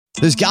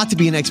There's got to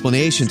be an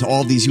explanation to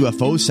all of these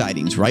UFO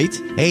sightings, right?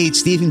 Hey,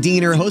 it's Stephen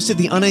Diener, host of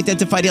the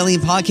Unidentified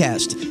Alien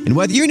Podcast. And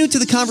whether you're new to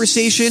the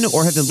conversation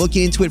or have been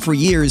looking into it for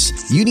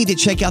years, you need to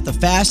check out the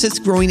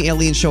fastest growing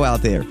alien show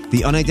out there,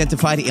 the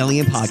Unidentified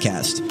Alien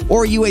Podcast,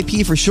 or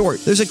UAP for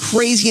short. There's a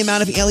crazy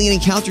amount of alien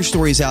encounter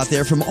stories out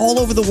there from all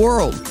over the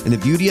world. And the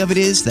beauty of it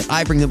is that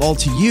I bring them all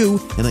to you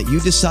and let you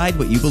decide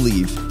what you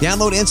believe.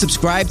 Download and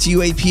subscribe to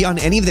UAP on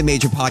any of the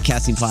major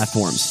podcasting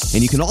platforms.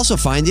 And you can also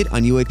find it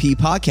on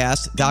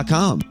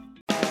UAPpodcast.com.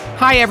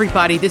 Hi,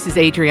 everybody. This is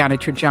Adriana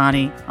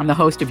Trajani. I'm the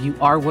host of You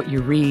Are What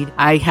You Read.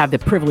 I have the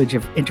privilege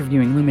of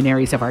interviewing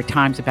luminaries of our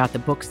times about the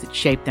books that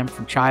shaped them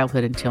from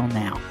childhood until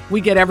now.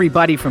 We get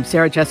everybody from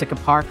Sarah Jessica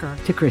Parker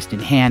to Kristen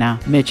Hanna,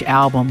 Mitch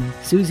Albom,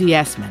 Susie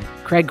Essman,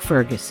 Craig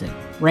Ferguson,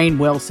 Rainn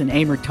Wilson,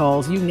 Amor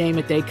Tolls, you name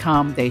it, they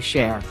come, they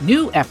share.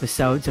 New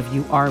episodes of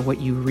You Are What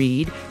You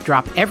Read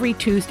drop every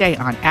Tuesday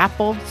on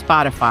Apple,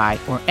 Spotify,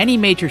 or any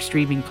major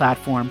streaming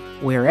platform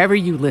wherever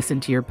you listen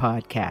to your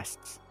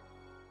podcasts.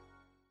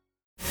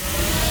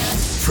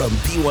 From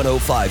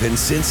B105 in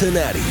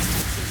Cincinnati,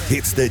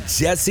 it's the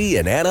Jesse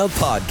and Anna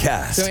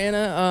podcast. So,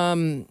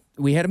 Anna,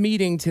 we had a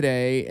meeting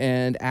today,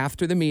 and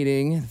after the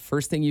meeting, the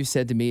first thing you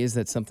said to me is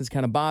that something's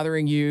kind of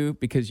bothering you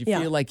because you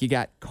feel like you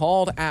got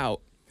called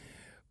out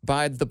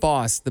by the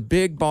boss, the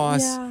big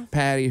boss,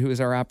 Patty, who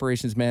is our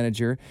operations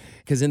manager,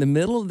 because in the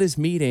middle of this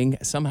meeting,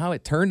 somehow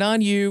it turned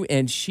on you,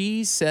 and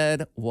she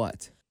said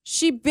what?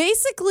 She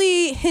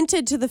basically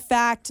hinted to the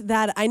fact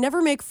that I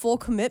never make full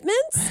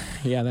commitments.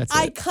 Yeah, that's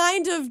I it.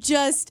 kind of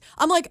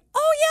I'm like,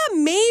 oh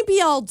yeah, maybe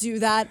I'll do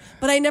that,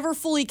 but I never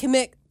fully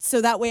commit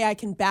so that way I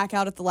can back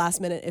out at the last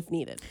minute if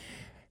needed.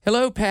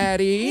 Hello,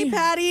 Patty. Hey,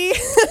 Patty.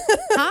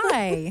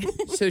 Hi.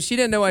 So she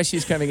didn't know why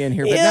she's coming in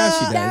here, but now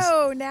she does.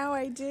 No, now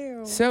I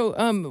do. So,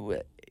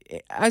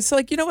 I was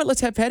like, you know what?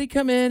 Let's have Patty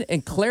come in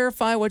and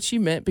clarify what she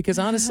meant, because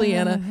honestly,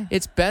 Anna,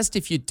 it's best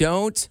if you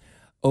don't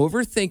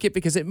overthink it,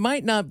 because it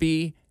might not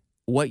be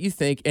what you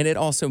think, and it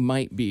also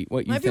might be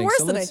what you think. Might be worse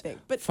so than I let's think,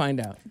 but find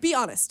out. Be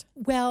honest.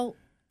 Well,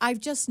 I've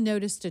just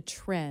noticed a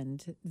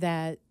trend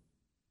that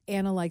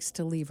Anna likes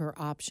to leave her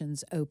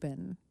options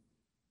open.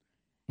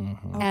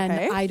 Mm-hmm. And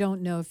Okay. I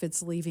don't know if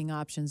it's leaving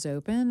options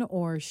open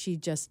or she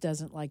just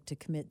doesn't like to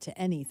commit to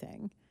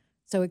anything.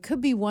 So it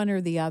could be one or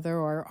the other,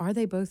 or are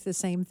they both the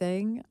same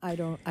thing? I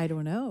don't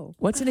know.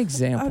 What's an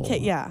example? Okay,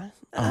 yeah.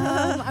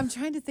 I'm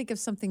trying to think of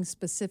something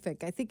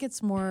specific. I think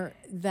it's more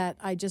that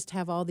I just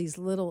have all these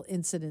little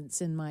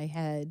incidents in my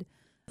head.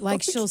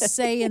 Like she'll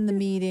say in the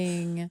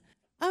meeting,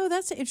 oh,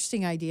 that's an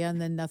interesting idea, and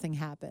then nothing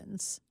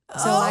happens.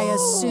 So I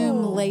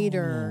assume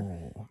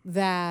later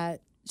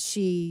that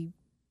she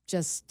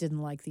just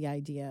didn't like the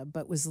idea,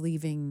 but was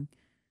leaving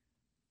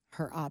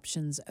her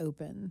options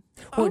open.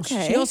 Well,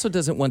 Okay. she also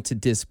doesn't want to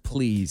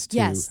displease, too.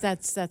 Yes,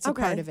 that's a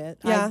Okay. part of it.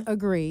 Yeah. I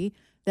agree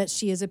that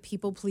she is a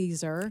people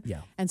pleaser.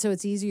 Yeah. And so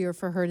it's easier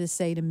for her to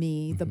say to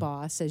me, the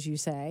boss, as you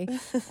say,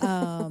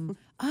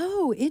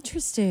 oh,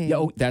 interesting. Yeah,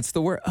 oh, that's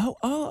the word.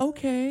 Oh,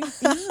 okay.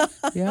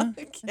 Yeah.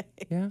 Okay.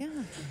 Yeah. Yeah.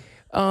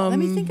 Let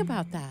me think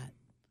about that.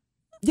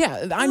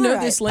 Yeah, I know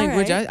right, this all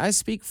language. right. I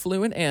speak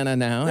fluent Anna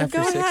now after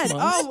Go 6 ahead.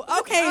 months. Oh,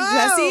 okay,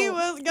 Jesse.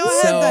 Well, go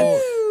ahead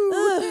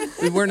then.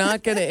 So we're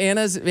not gonna.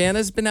 Anna's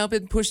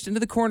been pushed into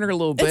the corner a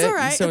little bit. It's all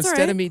right, So it's all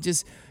instead of right. me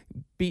just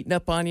beating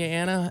up on you,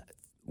 Anna,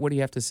 what do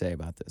you have to say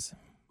about this?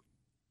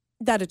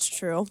 That it's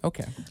true.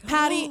 Okay.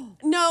 Patty,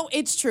 no,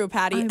 it's true,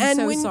 Patty. I'm and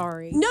so when,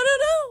 sorry. No.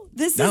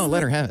 This No, is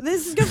let her have it.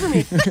 This is good for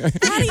me.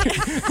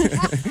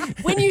 Patty,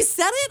 when you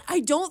said it, I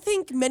don't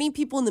think many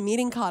people in the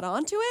meeting caught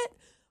on to it,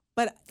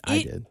 but I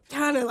it did.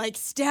 kind of like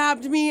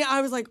stabbed me.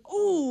 I was like,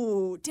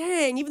 oh,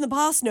 dang, even the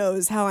boss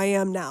knows how I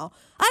am now.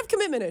 I have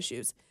commitment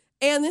issues.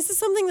 And this is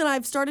something that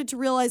I've started to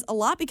realize a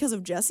lot because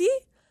of Jesse.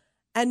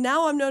 And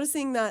now I'm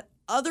noticing that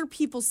other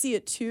people see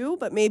it too,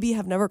 but maybe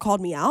have never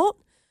called me out.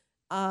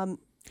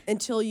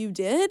 Until you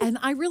did. And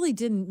I really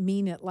didn't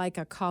mean it like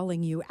a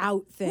calling you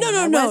out thing. No,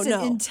 I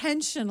wasn't no.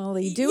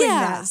 intentionally doing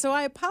Yeah. that. So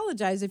I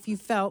apologize if you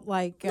felt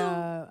like,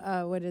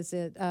 what is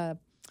it?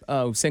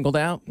 Oh, singled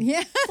out?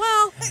 Yeah.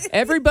 Well,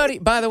 Everybody,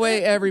 by the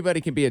way,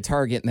 everybody can be a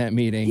target in that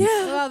meeting. yeah.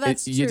 Well,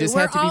 that's you true. just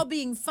We're have to be all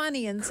being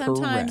funny, and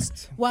sometimes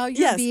correct. while you're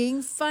Yes.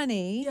 being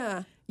funny,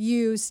 Yeah.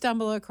 you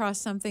stumble across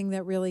something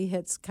that really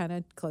hits kind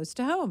of close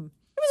to home.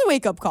 It was a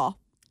wake-up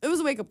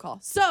call.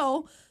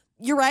 So,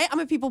 you're right. I'm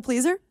a people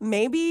pleaser.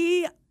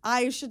 Maybe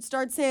I should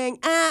start saying,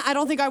 I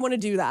don't think I want to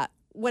do that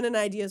when an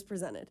idea is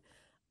presented.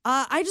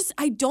 I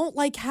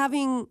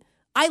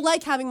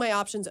like having my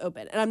options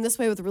open. And I'm this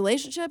way with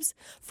relationships,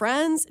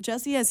 friends.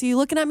 Jesse, I see you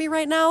looking at me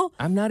right now.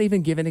 I'm not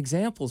even giving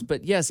examples,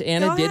 but yes,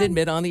 Anna Go did ahead.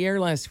 admit on the air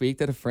last week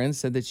that a friend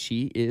said that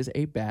she is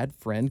a bad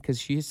friend because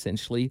she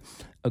essentially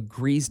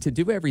agrees to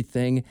do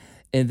everything,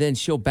 and then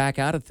she'll back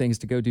out of things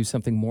to go do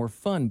something more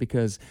fun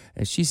because,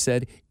 as she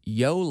said,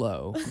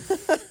 YOLO.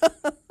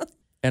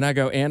 And I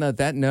go, Anna,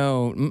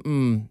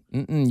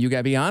 you got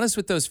to be honest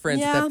with those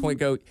friends at Yeah. that point.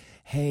 Go,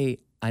 hey,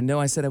 I know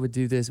I said I would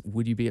do this.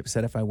 Would you be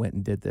upset if I went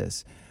and did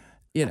this?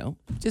 You know,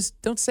 just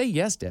don't say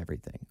yes to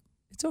everything.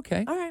 It's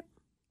okay. All right.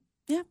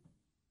 Yeah.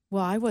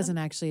 Well, I wasn't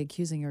actually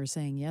accusing her of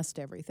saying yes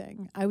to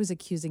everything. I was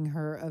accusing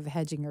her of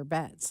hedging her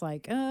bets.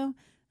 Like, oh,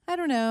 I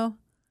don't know.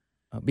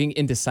 Being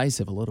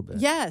indecisive a little bit.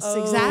 Yes,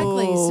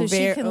 exactly. So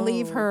she can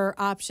leave her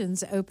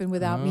options open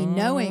without me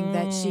knowing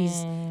that she's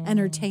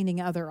entertaining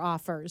other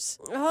offers.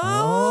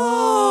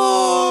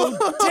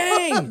 Oh,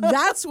 dang.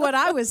 That's what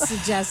I was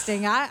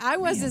suggesting. I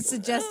wasn't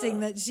suggesting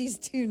that she's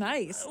too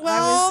nice. Well,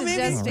 I was maybe-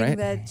 suggesting All right.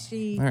 that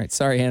she... All right.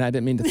 Sorry, Anna. I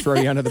didn't mean to throw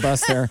you under the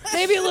bus there.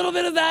 maybe a little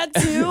bit of that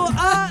too. No,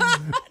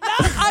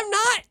 I'm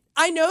not.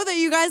 I know that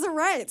you guys are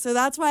right, so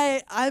that's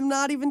why I'm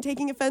not even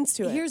taking offense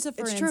to it. Here's a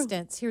for It's true.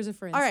 instance. Here's a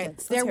for All right, instance.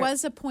 let's There hear it.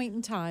 was a point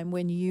in time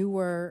when you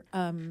were,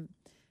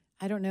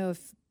 I don't know if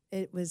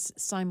it was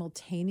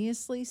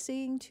simultaneously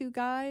seeing two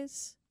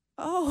guys.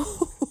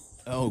 Oh,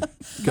 Oh, go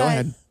But-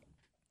 ahead.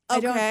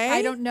 okay.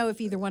 I don't know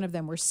if either one of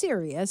them were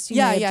serious. You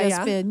Yeah, may have yeah, just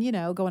yeah.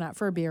 been, going out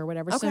for a beer or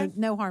whatever. So Okay.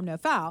 no harm, no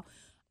foul.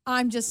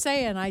 I'm just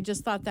saying, I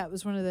just thought that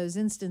was one of those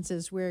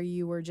instances where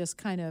you were just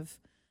kind of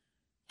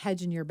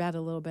hedging your bet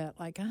a little bit.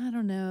 Like, I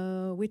don't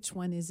know, which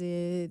one is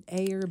it,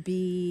 A or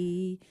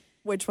B?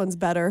 Which one's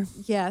better?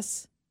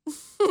 Yes.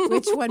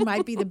 Which one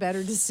might be the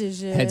better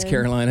decision? Heads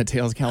Carolina,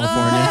 tails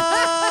California.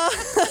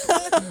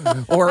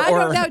 or I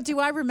don't know. Do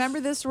I remember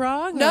this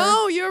wrong?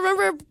 No, you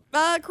remember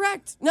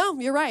correct. No,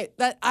 you're right.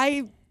 That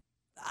I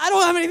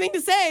don't have anything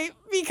to say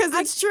because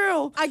it's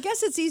true. I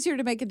guess it's easier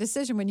to make a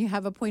decision when you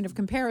have a point of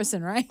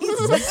comparison, right?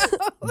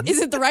 Is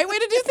it the right way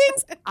to do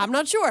things? I'm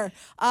not sure.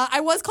 I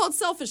was called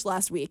selfish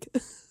last week.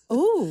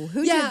 Ooh,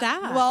 who did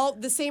that? Well,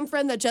 the same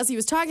friend that Jesse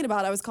was talking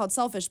about, I was called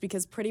selfish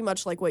because pretty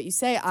much like what you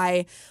say,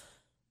 I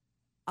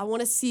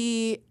want to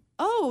see,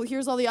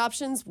 here's all the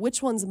options.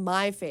 Which one's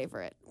my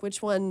favorite?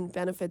 Which one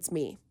benefits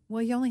me?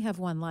 Well, you only have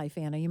one life,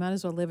 Anna. You might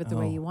as well live it the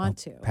way you want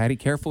to. Patty,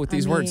 careful with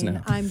these words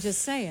now. I'm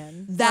just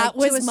saying. That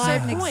like, was to a my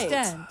certain point.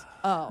 extent.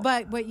 Oh.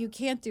 But what you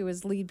can't do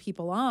is lead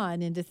people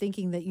on into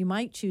thinking that you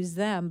might choose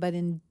them, but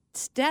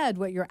instead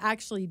what you're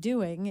actually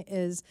doing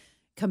is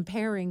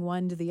comparing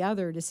one to the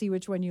other to see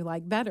which one you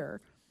like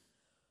better.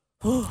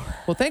 Well,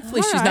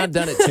 thankfully, she's not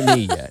done it to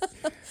me yet.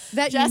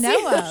 That Jesse?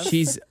 you know of.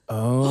 She's,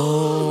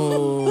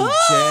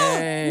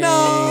 dang.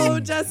 No,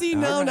 Jesse,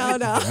 no. All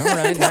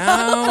right,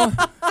 now.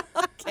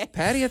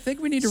 Patty, I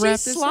think we need to wrap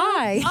She's this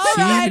sly. All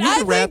See, right, we need I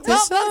to wrap think, well,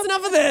 this that's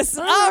enough of this.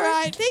 All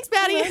right, thanks,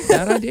 Patty. up.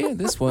 Bad idea.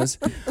 This was.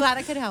 Glad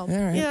I could help. All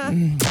right. Yeah.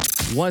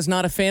 Was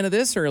not a fan of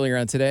this earlier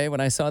on today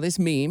when I saw this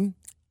meme,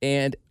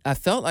 and I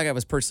felt like I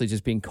was personally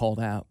just being called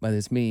out by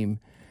this meme.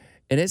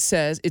 And it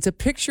says, it's a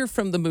picture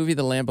from the movie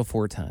The Land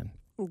Before Time.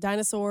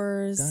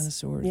 Dinosaurs.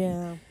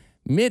 Yeah.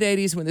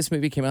 Mid-'80s when this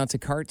movie came out, it's a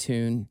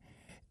cartoon.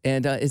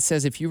 And it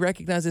says, if you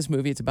recognize this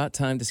movie, it's about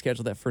time to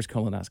schedule that first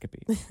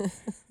colonoscopy.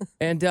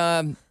 And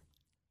I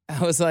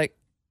was like,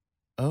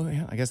 oh,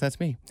 yeah, I guess that's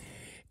me.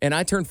 And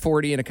I turned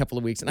 40 in a couple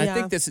of weeks. And I Yeah.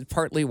 think this is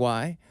partly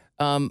why.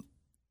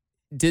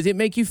 Did it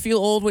make you feel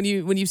old when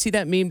you see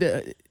that meme?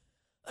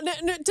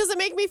 No, does it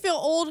make me feel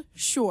old?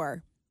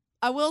 Sure.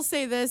 I will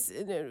say this.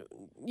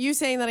 You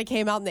saying that I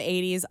came out in the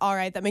 80s, all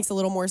right, that makes a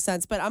little more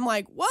sense. But I'm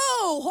like,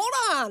 whoa, hold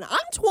on. I'm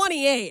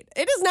 28.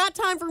 It is not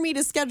time for me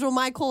to schedule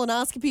my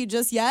colonoscopy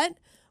just yet.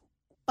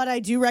 But I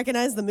do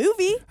recognize the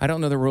movie. I don't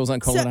know the rules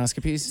on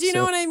colonoscopies. Do you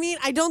know what I mean?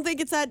 I don't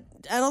think it's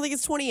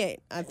 28.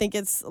 I think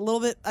it's a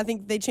little bit, I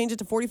think they changed it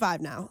to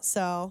 45 now.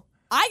 So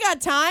I got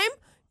time.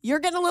 You're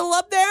getting a little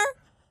up there.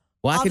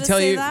 Well, I I'll can just tell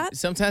say you, that.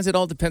 sometimes it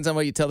all depends on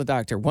what you tell the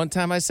doctor. One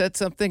time I said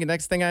something, and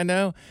next thing I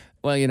know,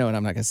 well, you know what,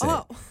 I'm not going to say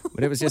it.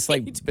 But it was just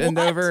like Wait, bend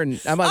what? over,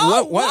 and I'm like,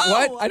 Oh, what?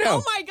 whoa. I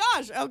know. Oh my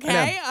gosh.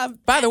 Okay.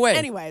 By the way,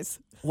 anyways.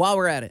 while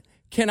we're at it,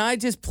 can I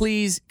just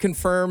please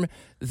confirm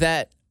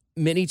that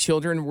many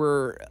children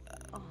were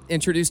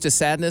introduced to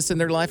sadness in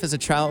their life as a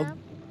child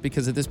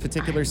because of this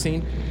particular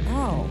scene?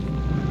 Oh.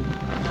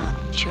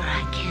 Sure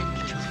I can,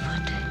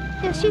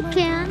 Littlefoot. Yes, you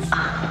can.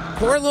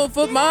 Poor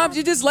Littlefoot mom,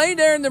 she just laid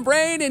there in the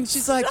brain, and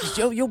she's like,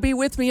 you'll be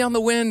with me on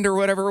the wind or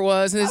whatever it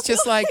was. And it's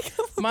just like,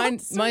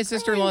 my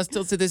sister-in-law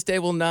still to this day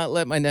will not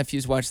let my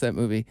nephews watch that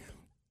movie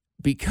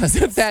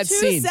because of that Too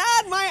scene.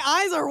 sad. My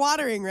eyes are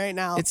watering right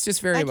now. It's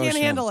just very I emotional.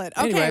 can't handle it.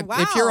 Okay, Anyway,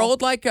 wow. if you're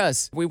old like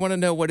us, we want to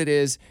know what it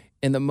is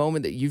in the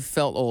moment that you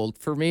felt old.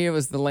 For me, it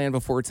was the Land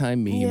Before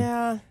Time meme.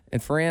 Yeah.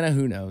 And for Anna,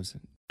 who knows?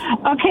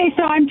 Okay,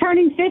 so I'm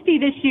turning 50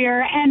 this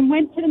year and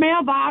went to the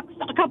mailbox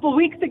a couple of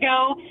weeks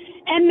ago,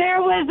 and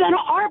there was an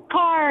ARP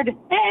card.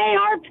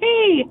 AARP.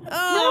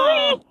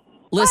 Really?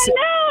 Listen,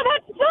 Oh, no,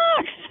 that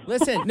sucks.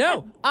 listen,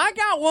 no, I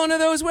got one of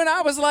those when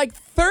I was like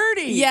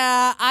 30.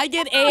 Yeah, I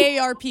get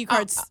AARP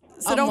cards,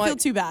 so I'm don't like- feel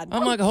too bad.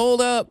 I'm like,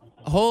 hold up.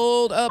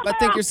 I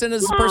think you're sending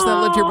this to the person that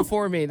lived here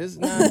before me. This is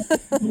not.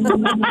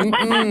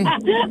 Mm-mm.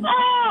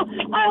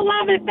 Oh, I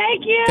love it.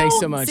 Thank you. Thanks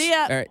so much. See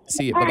ya. All right,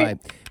 see you. Bye-bye.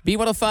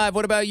 B105,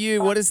 what about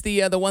you? What is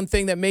the one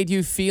thing that made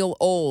you feel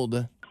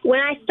old? When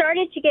I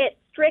started to get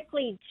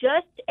strictly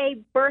just a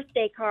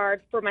birthday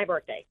card for my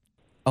birthday.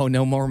 Oh,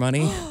 no more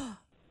money?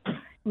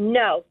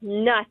 No,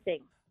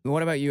 nothing.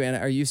 What about you, Anna?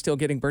 Are you still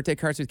getting birthday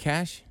cards with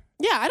cash?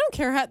 Yeah, I don't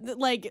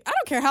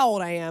care how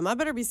old I am. I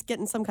better be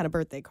getting some kind of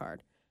birthday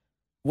card.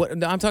 What?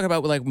 No, I'm talking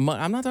about like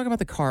I'm not talking about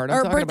the card. I'm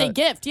Or a talking birthday about,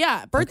 gift.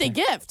 Yeah, birthday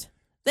gift.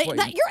 What,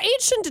 Your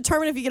age shouldn't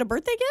determine if you get a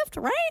birthday gift,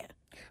 right?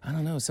 I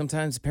don't know.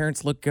 Sometimes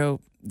parents go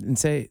and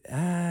say,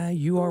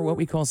 you are what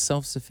we call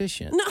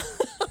self-sufficient.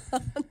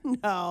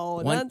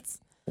 No,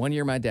 One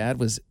year my dad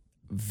was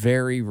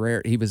very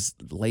rare. He was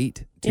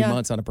late 2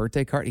 months on a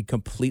birthday card. He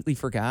completely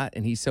forgot,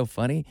 and he's so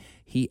funny.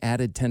 He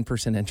added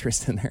 10%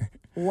 interest in there.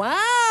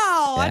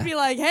 Wow. I'd be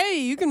like,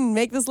 hey, you can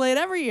make this late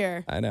every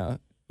year. I know.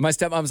 My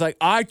stepmom was like,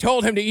 I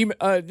told him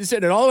to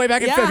send it all the way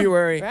back in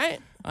February. Right.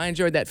 I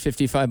enjoyed that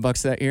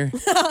 $55 that year.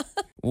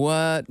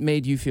 What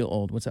made you feel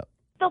old? What's up?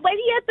 The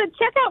lady at the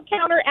checkout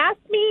counter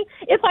asked me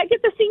if I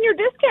get the senior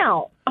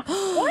discount.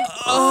 What?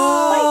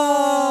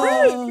 Oh.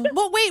 Like, rude.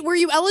 Well, wait, were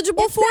you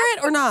eligible for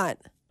it or not?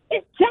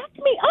 It jacked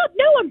me up.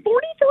 No, I'm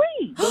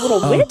 43. The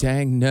little Oh, witch.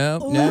 dang.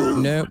 Nope.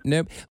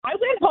 I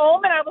went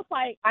home and I was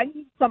like, I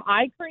need some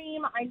eye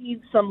cream. I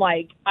need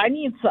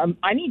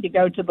to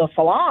go to the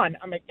salon.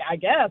 I mean, I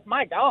guess.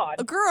 My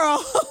God.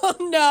 Girl,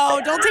 no,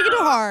 don't take it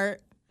to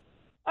heart.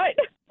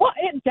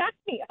 It jacked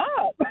me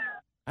up.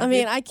 I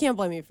mean, I can't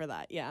blame you for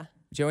that. Yeah.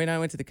 Joey and I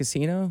went to the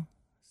casino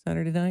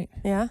Saturday night.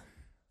 Yeah.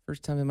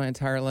 First time in my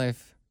entire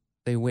life,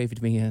 they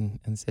waved me in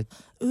and said,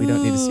 we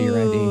don't need to see your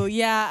ID.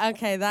 Yeah,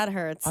 okay, that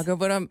hurts. I'll go,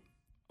 but I'm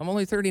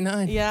only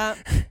 39. Yeah.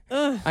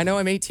 I know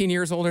I'm 18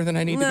 years older than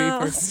I need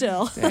to be.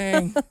 Still.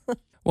 Dang.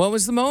 What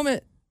was the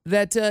moment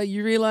that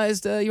you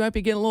realized you might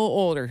be getting a little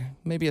older?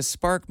 Maybe a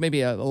spark,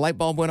 maybe a light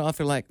bulb went off.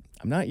 You're like,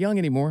 I'm not young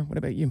anymore. What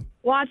about you?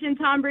 Watching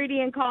Tom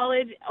Brady in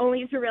college,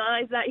 only to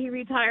realize that he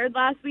retired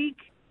last week.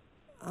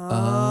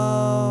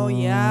 Oh,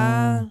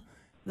 yeah.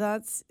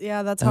 That's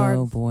hard.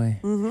 Oh,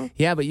 boy. Mm-hmm.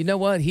 Yeah, but you know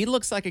what? He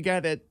looks like a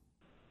guy that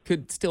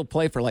could still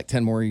play for like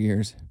 10 more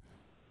years.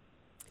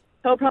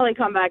 He'll probably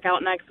come back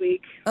out next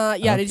week.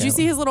 Yeah, did you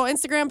see his little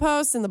Instagram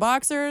post in the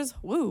boxers?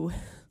 Woo.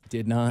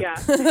 Did not.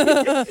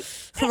 Yeah.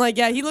 I'm like,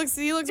 yeah, he looks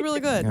really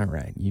good. All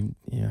right.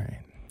 All right.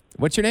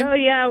 What's your name? Oh,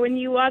 yeah, when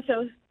you watch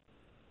those.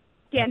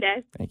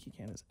 Candace. Thank you,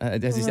 Candace. I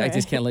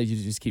just can't let you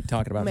just keep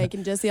talking about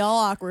making Jesse all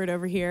awkward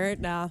over here.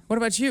 Nah. What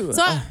about you?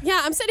 So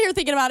yeah, I'm sitting here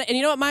thinking about it, and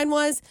you know what mine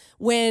was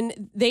when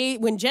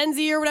Gen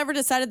Z or whatever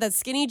decided that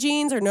skinny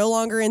jeans are no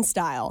longer in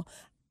style.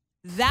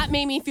 That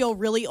made me feel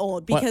really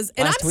old because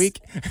last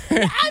week. I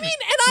mean, and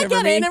I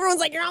get it, and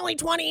everyone's like, "You're only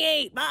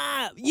 28."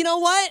 You know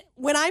what?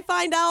 When I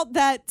find out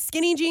that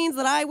skinny jeans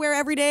that I wear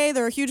every day,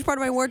 they're a huge part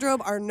of my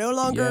wardrobe, are no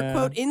longer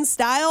quote in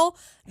style,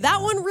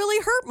 that one really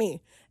hurt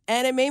me.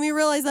 And it made me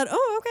realize that,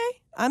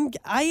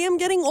 I am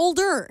getting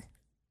older.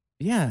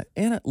 Yeah,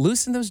 Anna,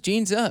 loosen those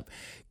jeans up.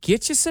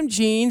 Get you some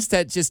jeans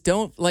that just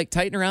don't like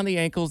tighten around the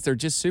ankles. They're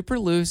just super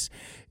loose.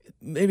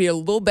 Maybe a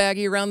little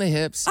baggy around the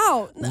hips.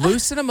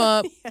 Loosen them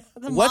up.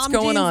 What's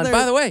going on?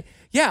 By the way,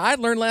 I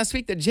learned last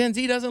week that Gen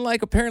Z doesn't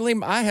like, apparently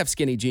I have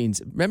skinny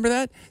jeans. Remember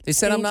that? They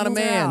said I'm not a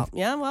man.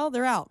 Yeah, well,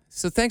 they're out.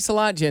 So thanks a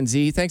lot, Gen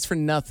Z. Thanks for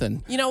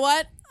nothing. You know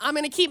what? I'm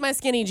going to keep my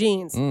skinny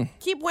jeans.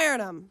 Keep wearing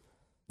them.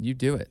 You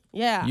do it.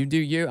 Yeah. You do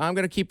you. I'm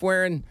going to keep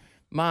wearing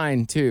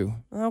mine, too.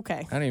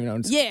 Okay. I don't even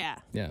know. Yeah.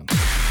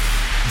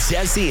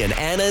 Jesse and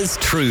Anna's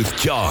Truth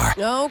Jar.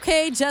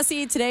 Okay,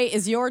 Jesse, today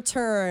is your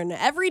turn.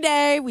 Every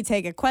day, we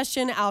take a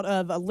question out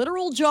of a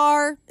literal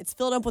jar. It's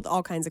filled up with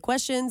all kinds of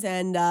questions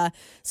and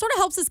sort of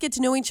helps us get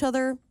to know each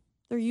other.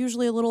 They're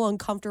usually a little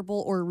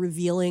uncomfortable or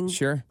revealing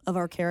of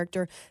our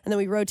character. And then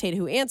we rotate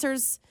who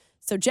answers.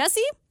 So,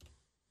 Jesse,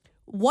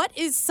 what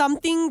is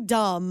something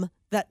dumb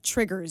that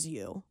triggers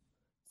you?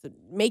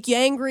 Make you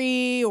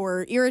angry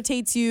or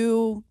irritates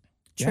you,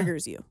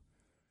 triggers you.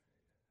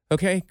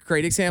 Okay,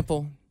 great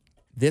example.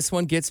 This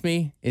one gets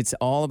me. It's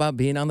all about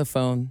being on the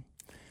phone.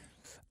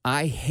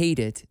 I hate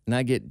it. And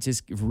I get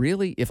just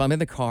really, if I'm in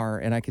the car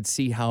and I could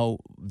see how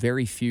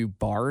very few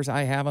bars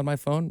I have on my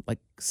phone, like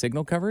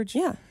signal coverage.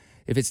 Yeah.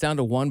 If it's down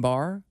to one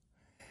bar,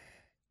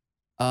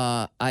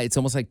 it's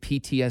almost like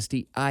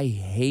PTSD. I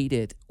hate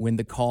it when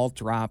the call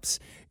drops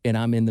and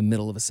I'm in the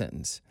middle of a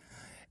sentence.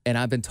 And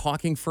I've been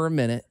talking for a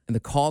minute and the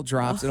call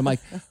drops and I'm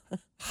like,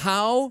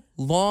 how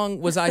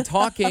long was I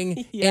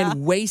talking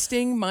and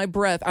wasting my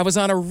breath? I was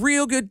on a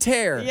real good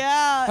tear.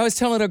 Yeah. I was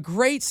telling a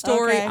great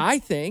story, I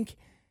think.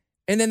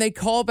 And then they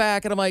call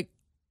back and I'm like,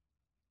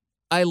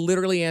 I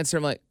literally answer.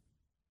 I'm like,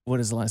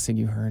 what is the last thing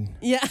you heard?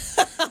 Yeah.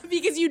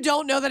 Because you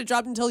don't know that it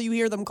dropped until you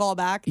hear them call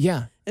back.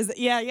 Yeah.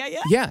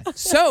 Yeah.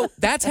 So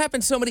that's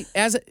happened so many,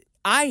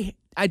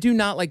 I do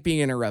not like being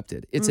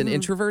interrupted. It's an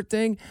introvert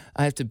thing.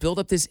 I have to build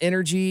up this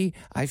energy,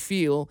 I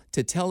feel,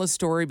 to tell a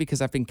story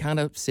because I've been kind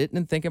of sitting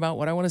and thinking about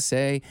what I want to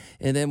say.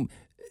 And then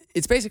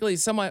it's basically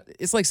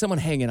it's like someone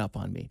hanging up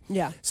on me.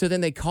 Yeah. So then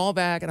they call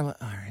back and I'm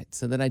like, all right.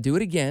 So then I do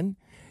it again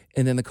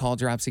and then the call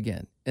drops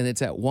again and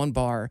it's at one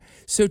bar.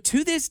 So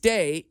to this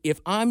day,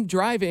 if I'm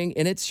driving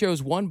and it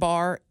shows one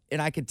bar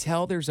and I could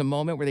tell there's a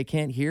moment where they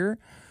can't hear,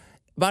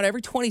 about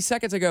every 20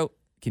 seconds I go,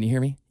 can you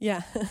hear me?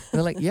 Yeah. And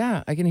they're like,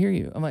 yeah, I can hear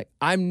you. I'm like,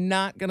 I'm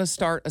not going to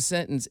start a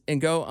sentence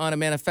and go on a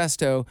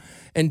manifesto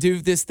and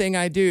do this thing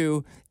I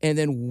do and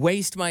then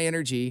waste my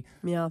energy.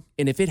 Yeah.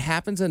 And if it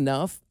happens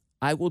enough,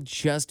 I will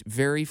just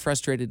very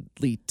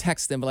frustratedly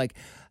text them like,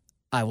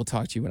 I will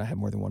talk to you when I have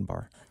more than one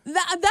bar. That's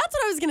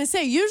what I was going to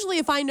say. Usually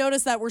if I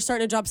notice that we're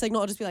starting to drop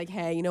signal, I'll just be like,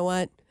 hey, you know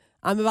what?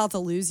 I'm about to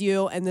lose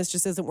you and this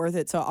just isn't worth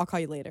it, so I'll call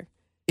you later.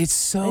 It's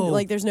so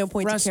like there's no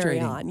point to carry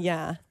on.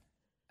 Yeah.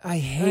 I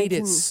hate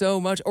it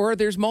so much. Or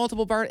there's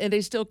multiple bars and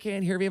they still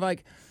can't hear me. I'm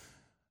like,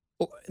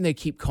 and they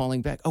keep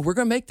calling back. Oh, we're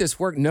going to make this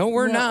work. No,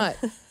 we're not.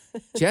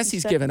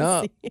 Jesse's given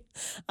up.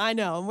 I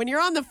know. When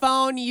you're on the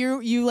phone,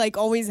 you like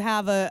always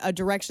have a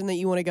direction that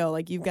you want to go.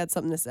 Like you've got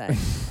something to say.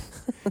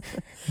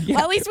 Yeah.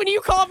 Well, at least when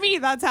you call me,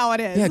 that's how it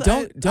is. Yeah,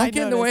 don't get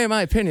in the way of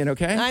my opinion,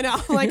 okay? I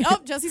know. I'm like, oh,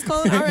 Jesse's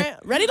calling. All right,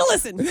 ready to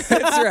listen. That's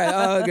right.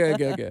 Oh, good.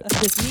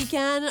 This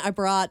weekend, I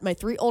brought my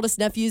 3 oldest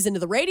nephews into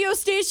the radio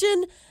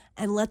station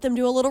and let them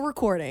do a little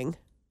recording.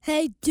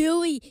 Hey,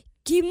 Dewey,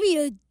 give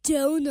me a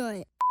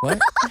donut. What?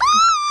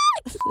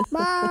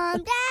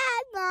 Mom,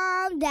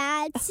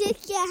 Dad, stick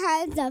your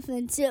hands up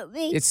into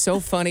me. It's so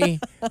funny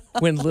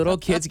when little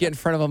kids get in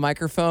front of a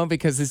microphone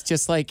because it's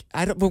just like,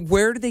 but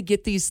where do they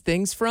get these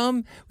things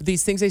from?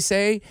 These things they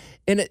say?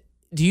 And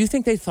do you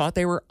think they thought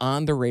they were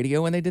on the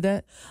radio when they did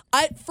that?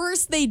 At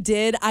first they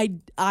did.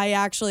 I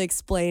actually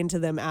explained to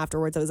them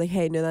afterwards. I was like,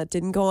 hey, no, that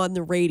didn't go on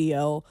the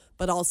radio,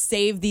 but I'll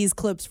save these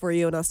clips for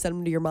you and I'll send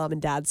them to your mom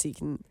and dad so you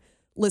can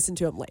listen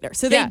to them later.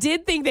 So they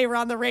did think they were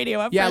on the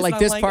radio at first. Like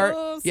this part.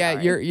 Oh,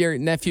 your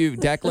nephew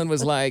Declan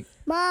was like,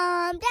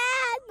 Mom,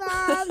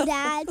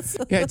 Dad.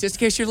 Yeah, just in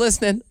case you're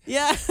listening.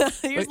 Yeah,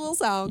 here's a little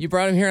sound. You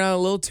brought him here on a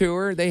little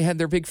tour. They had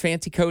their big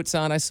fancy coats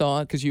on. I saw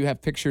it because you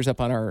have pictures up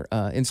on our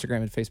Instagram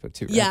and Facebook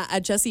too, right? Yeah,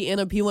 at Jesse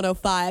Anna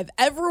P105.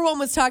 Everyone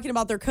was talking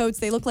about their coats.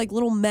 They look like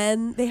little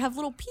men. They have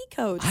little pea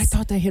coats. I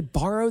thought they had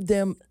borrowed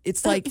them.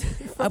 It's like,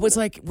 I was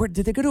like,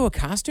 did they go to a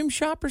costume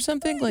shop or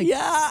something? Like,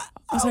 yeah.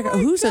 I was like,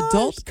 whose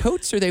adult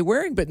coats are they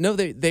wearing? But no,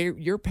 they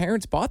your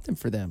parents bought them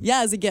for them.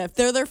 Yeah, as a gift.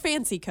 They're their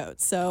fancy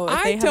coats. So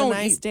if they have a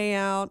nice day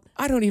out.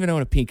 I don't even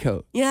own a pea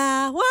coat.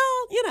 Yeah, well,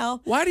 you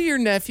know. Why do your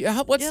nephew,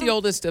 what's the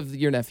oldest of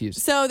your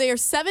nephews? So they are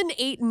 7,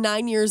 8, and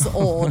 9 years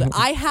old.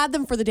 I had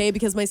them for the day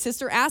because my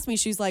sister asked me,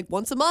 she's like,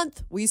 once a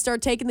month, we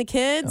start taking the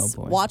kids,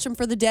 watch them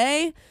for the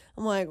day.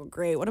 I'm like, well,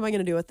 great. What am I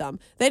going to do with them?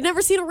 They'd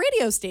never seen a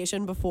radio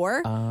station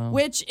before,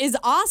 which is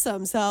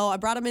awesome. So I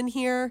brought them in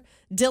here.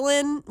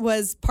 Dylan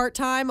was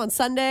part-time on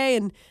Sunday,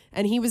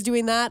 and he was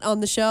doing that on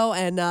the show,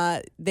 and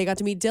they got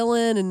to meet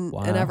Dylan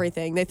and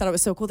everything. They thought it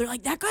was so cool. They're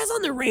like, that guy's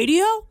on the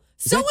radio?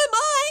 So am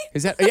I.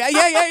 Is that?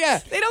 Yeah.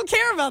 They don't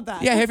care about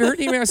that. Yeah, have you heard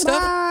any of our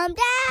stuff?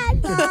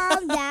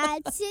 Mom,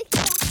 Dad.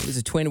 It was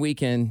a twin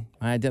weekend.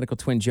 My identical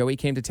twin Joey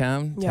came to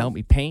town to help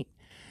me paint.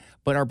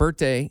 But our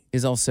birthday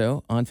is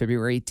also on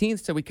February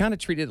 18th, so we kind of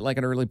treated it like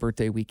an early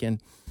birthday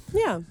weekend.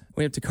 Yeah.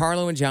 We went to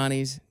Carlo and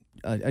Johnny's,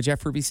 a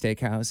Jeff Ruby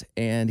steakhouse,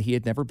 and he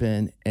had never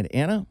been. And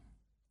Anna,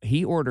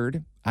 he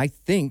ordered, I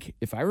think,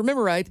 if I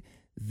remember right,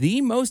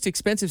 the most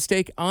expensive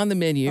steak on the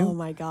menu. Oh,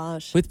 my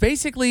gosh. With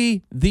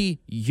basically the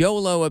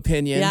YOLO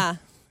opinion. Yeah.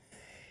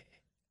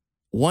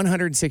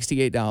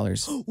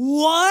 $168.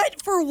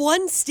 What? For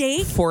one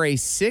steak? For a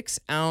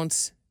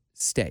 6-ounce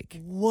steak.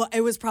 What?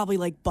 It was probably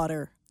like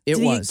butter. It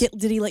was.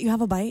 Did he let you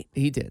have a bite?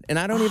 He did. And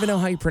I don't even know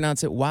how you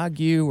pronounce it.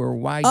 Wagyu or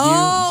Wagyu.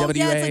 Oh,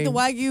 W-A, yeah, it's like the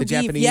Wagyu beef.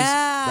 Japanese.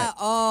 Yeah. Right.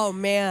 Oh,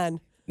 man.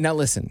 Now,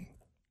 listen.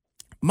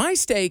 My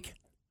steak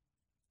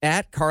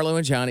at Carlo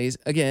and Johnny's,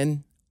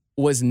 again,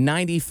 was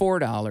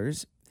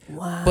 $94.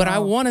 Wow. But I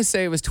want to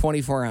say it was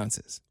 24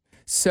 ounces.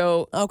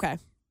 So, okay.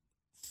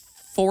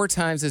 4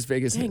 times as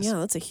big as Dang, his. yeah,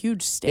 that's a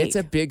huge steak. It's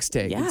a big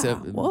steak. Yeah. It's a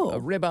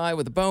ribeye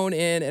with a bone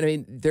in. And I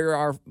mean,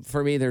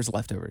 for me, there's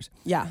leftovers.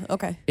 Yeah,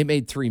 okay. It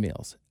made 3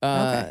 meals.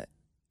 Okay.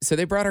 So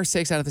they brought our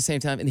steaks out at the same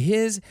time, and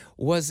his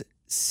was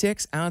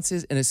 6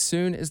 ounces. And as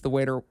soon as the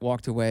waiter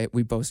walked away,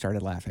 we both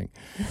started laughing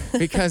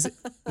because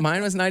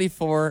mine was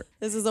 94.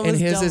 This is almost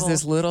and his double. is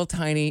this little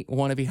tiny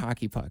wannabe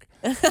hockey puck.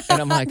 And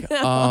I'm like,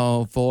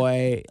 oh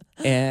boy.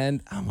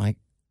 And I'm like,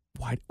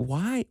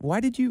 why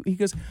did you? He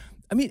goes,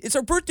 I mean, it's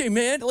our birthday,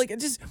 man. Like,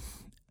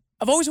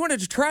 I've always wanted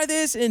to try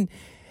this. And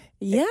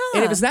yeah.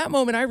 And it was that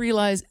moment I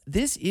realized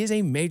this is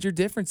a major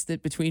difference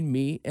that between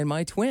me and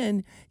my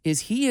twin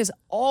is he has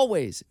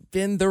always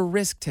been the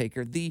risk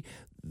taker, the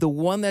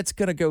one that's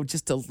going to go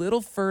just a little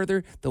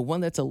further, the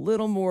one that's a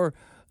little more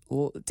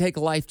take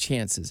life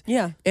chances.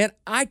 Yeah. And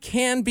I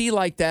can be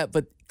like that,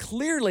 but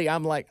clearly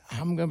I'm like,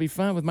 I'm going to be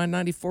fine with my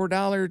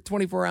 $94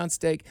 24-ounce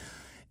steak.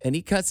 And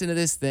he cuts into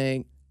this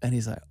thing and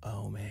he's like,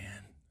 oh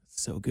man,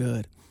 so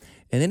good.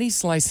 And then he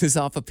slices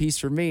off a piece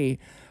for me,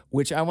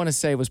 which I want to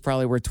say was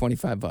probably worth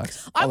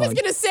 $25. I was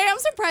going to say, I'm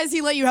surprised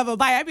he let you have a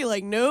bite. I'd be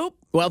like, nope.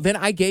 Well, then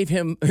I gave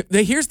him,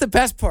 here's the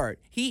best part.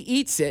 He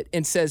eats it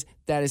and says,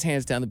 that is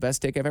hands down the best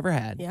steak I've ever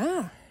had.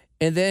 Yeah.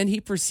 And then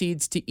he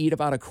proceeds to eat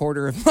about a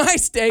quarter of my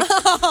steak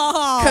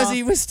because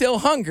he was still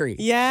hungry.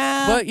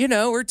 Yeah. But,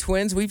 we're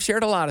twins. We've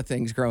shared a lot of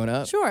things growing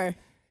up. Sure.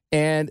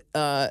 And,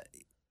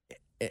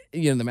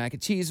 the mac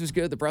and cheese was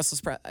good. The Brussels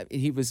sprouts.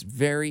 He was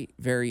very,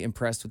 very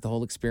impressed with the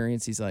whole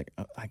experience. He's like,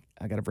 I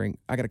got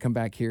to come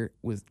back here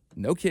with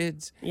no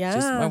kids. Yeah.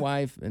 Just my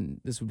wife. And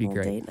this would be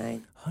great. Date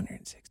night.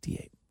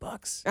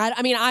 $168.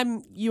 I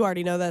mean, you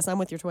already know this. I'm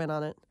with your twin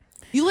on it.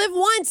 You live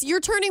once. You're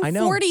turning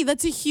 40.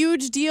 That's a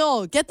huge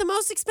deal. Get the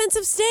most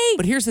expensive steak.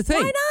 But here's the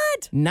thing. Why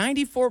not?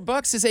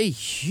 $94 is a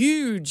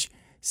huge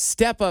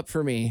step up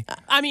for me.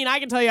 I mean, I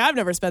can tell you I've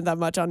never spent that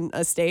much on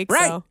a steak.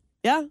 Right. So,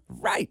 yeah.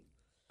 Right.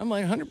 I'm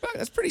like, $100.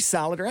 That's pretty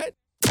solid, right?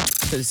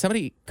 So did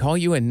somebody call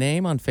you a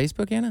name on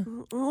Facebook, Anna?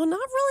 Well, not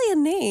really a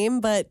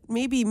name, but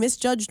maybe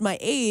misjudged my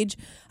age.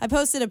 I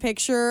posted a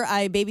picture.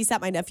 I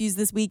babysat my nephews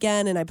this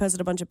weekend, and I posted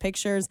a bunch of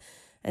pictures.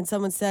 And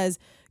someone says,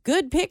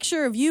 "Good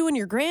picture of you and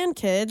your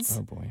grandkids."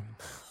 Oh, boy.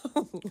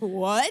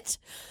 What?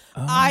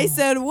 Oh. I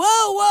said,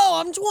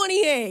 whoa, I'm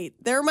 28.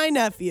 They're my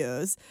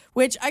nephews,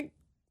 which I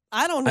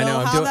don't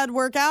know how that'd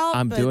work out.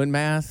 I'm doing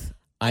math.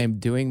 I am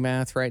doing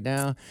math right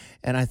now,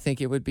 and I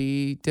think it would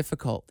be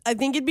difficult. I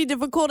think it'd be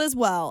difficult as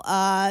well.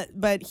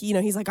 But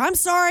he's like, "I'm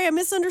sorry, I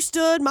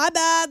misunderstood. My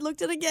bad.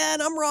 Looked it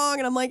again. I'm wrong."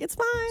 And I'm like, "It's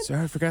fine.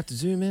 Sorry, I forgot to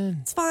zoom in.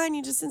 It's fine.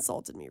 You just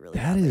insulted me really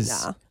bad. Is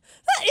that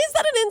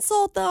an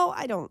insult though?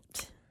 I don't.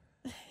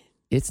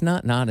 It's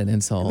not an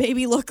insult.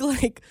 Maybe look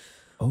like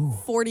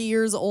 40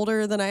 years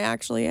older than I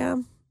actually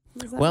am.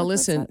 Well,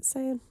 listen.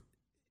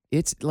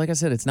 It's like I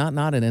said, it's not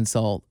an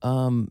insult.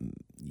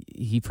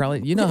 He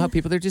probably, how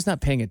people, they're just not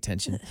paying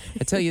attention.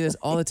 I tell you this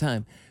all the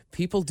time.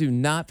 People do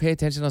not pay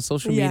attention on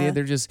social media.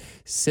 They're just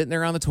sitting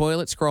there on the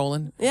toilet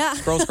scrolling. Yeah.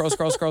 Scroll.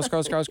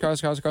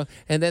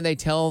 And then they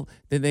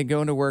they go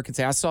into work and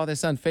say, "I saw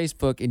this on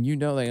Facebook," and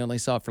they only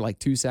saw it for like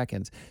 2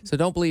 seconds. So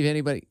don't believe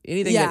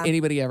anything that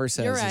anybody ever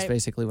says is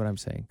basically what I'm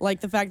saying.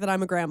 Like the fact that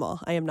I'm a grandma.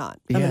 I am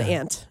not. I'm an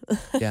aunt.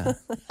 Yeah.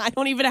 I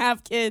don't even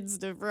have kids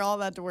for all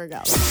that to work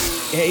out.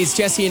 Hey, it's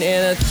Jesse and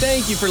Anna.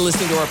 Thank you for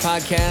listening to our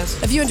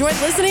podcast. If you enjoyed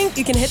listening,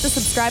 you can hit the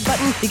subscribe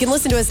button. You can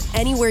listen to us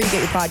anywhere you get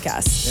your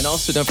podcasts. And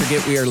also don't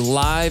forget, we are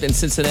live in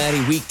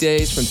Cincinnati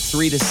weekdays from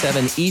 3 to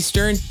 7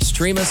 Eastern.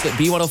 Stream us at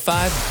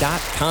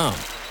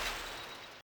B105.com.